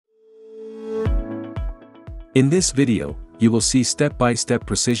In this video, you will see step-by-step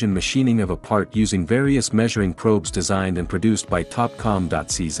precision machining of a part using various measuring probes designed and produced by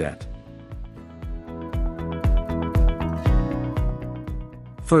topcom.cz.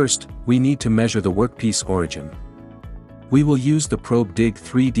 First, we need to measure the workpiece origin. We will use the probe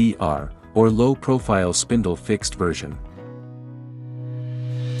DIG3D or low-profile spindle fixed version.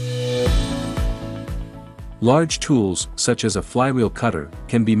 Large tools, such as a flywheel cutter,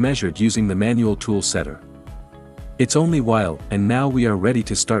 can be measured using the manual tool setter. It's only while, and now we are ready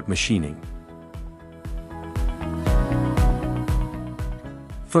to start machining.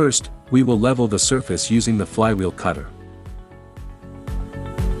 First, we will level the surface using the flywheel cutter.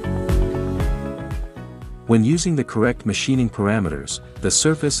 When using the correct machining parameters, the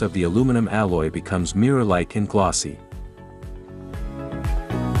surface of the aluminum alloy becomes mirror-like and glossy.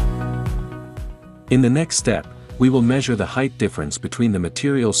 In the next step, we will measure the height difference between the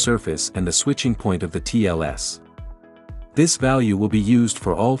material surface and the switching point of the TLS. This value will be used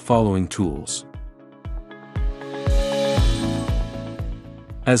for all following tools.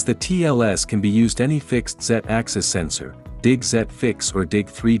 As the TLS can be used any fixed Z-axis sensor, DIG-Z fix or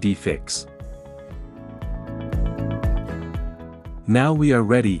DIG3D fix. Now we are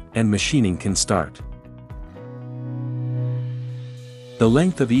ready, and machining can start. The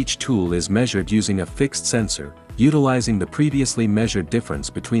length of each tool is measured using a fixed sensor, utilizing the previously measured difference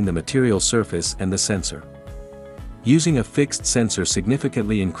between the material surface and the sensor. Using a fixed sensor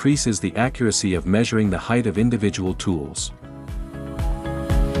significantly increases the accuracy of measuring the height of individual tools.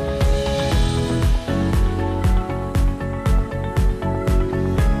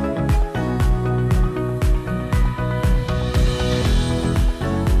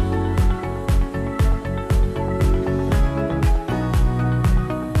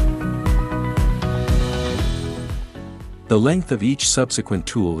 The length of each subsequent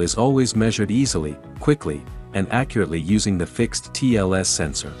tool is always measured easily, quickly, and accurately using the fixed TLS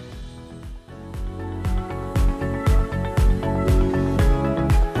sensor.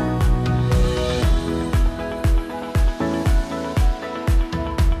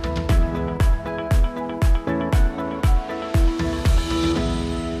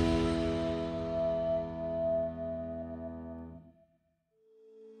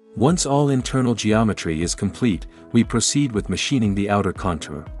 Once all internal geometry is complete, we proceed with machining the outer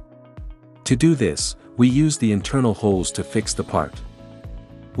contour. To do this, we use the internal holes to fix the part.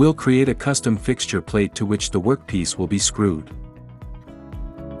 We'll create a custom fixture plate to which the workpiece will be screwed.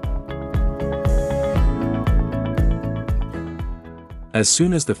 As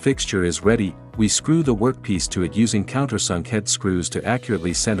soon as the fixture is ready, we screw the workpiece to it using countersunk head screws to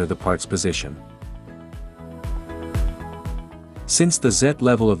accurately center the part's position. Since the Z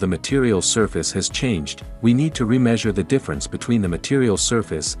level of the material surface has changed, we need to remeasure the difference between the material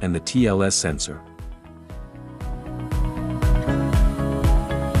surface and the TLS sensor.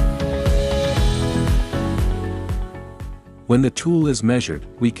 When the tool is measured,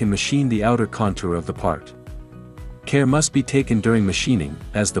 we can machine the outer contour of the part. Care must be taken during machining,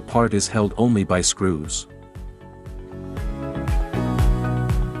 as the part is held only by screws.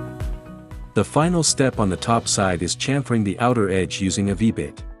 The final step on the top side is chamfering the outer edge using a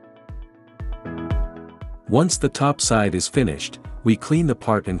V-bit. Once the top side is finished, we clean the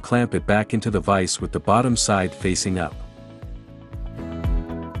part and clamp it back into the vise with the bottom side facing up.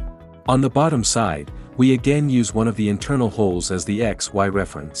 On the bottom side, we again use one of the internal holes as the XY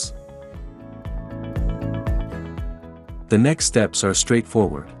reference. The next steps are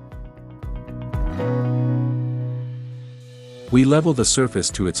straightforward. We level the surface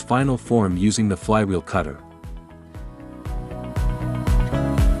to its final form using the flywheel cutter.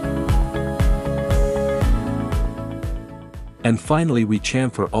 And finally we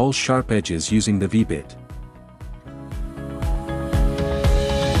chamfer all sharp edges using the V-bit.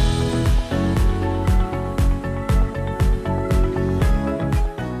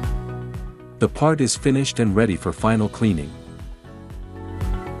 The part is finished and ready for final cleaning.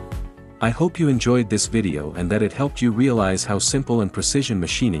 I hope you enjoyed this video and that it helped you realize how simple and precision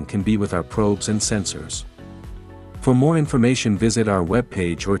machining can be with our probes and sensors. For more information, visit our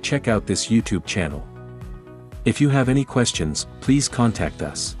webpage or check out this YouTube channel. If you have any questions, please contact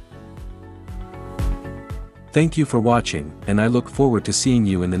us. Thank you for watching, and I look forward to seeing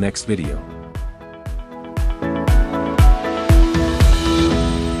you in the next video.